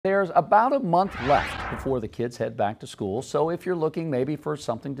There's about a month left before the kids head back to school, so if you're looking maybe for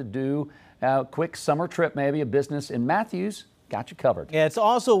something to do, a quick summer trip, maybe a business in Matthews, got you covered. Yeah, it's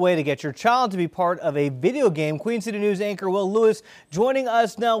also a way to get your child to be part of a video game. Queen City News anchor Will Lewis joining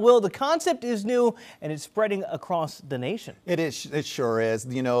us now. Will, the concept is new and it's spreading across the nation. It is. It sure is.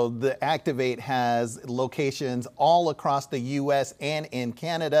 You know, the Activate has locations all across the U.S. and in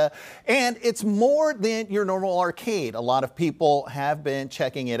Canada, and it's more than your normal arcade. A lot of people have been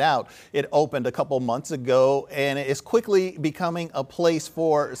checking it out. It opened a couple months ago, and it is quickly becoming a place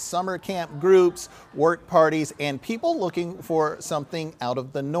for summer camp groups, work parties, and people looking for something out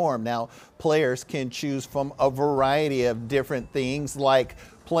of the norm. Now, players can choose from a variety of different things like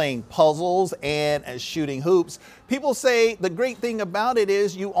playing puzzles and shooting hoops. People say the great thing about it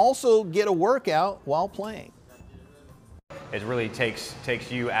is you also get a workout while playing. It really takes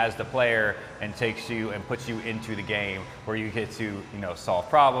you as the player and takes you and puts you into the game where you get to solve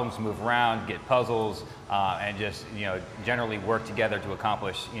problems, move around, get puzzles, and just generally work together to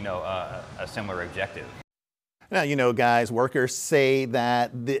accomplish a similar objective. Now, guys, workers say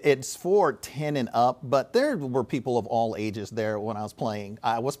that it's for 10 and up, but there were people of all ages there when I was playing.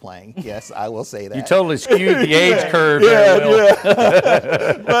 Yes, I will say that. You totally skewed the age curve.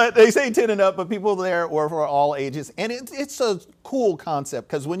 Yeah. But they say 10 and up, but people there were for all ages. And it's a cool concept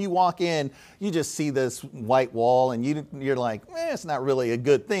because when you walk in, you just see this white wall and you're like, it's not really a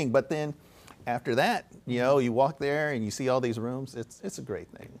good thing. But then after that, you walk there and you see all these rooms. It's a great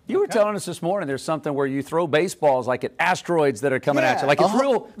thing. You were telling us this morning there's something where you throw baseballs like at asteroids that are coming at you. Like it's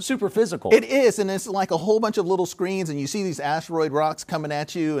real super physical. It is, and it's like a whole bunch of little screens and you see these asteroid rocks coming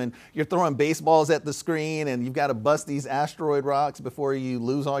at you and you're throwing baseballs at the screen and you've got to bust these asteroid rocks before you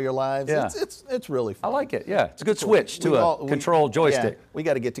lose all your lives. Yeah. It's really fun. I like it. Yeah, it's a good switch to a control joystick. Yeah, we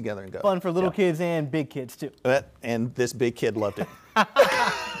got to get together and go. Fun for little kids and big kids too. And this big kid loved it.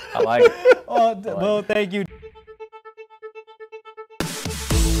 I like it. Well, thank you.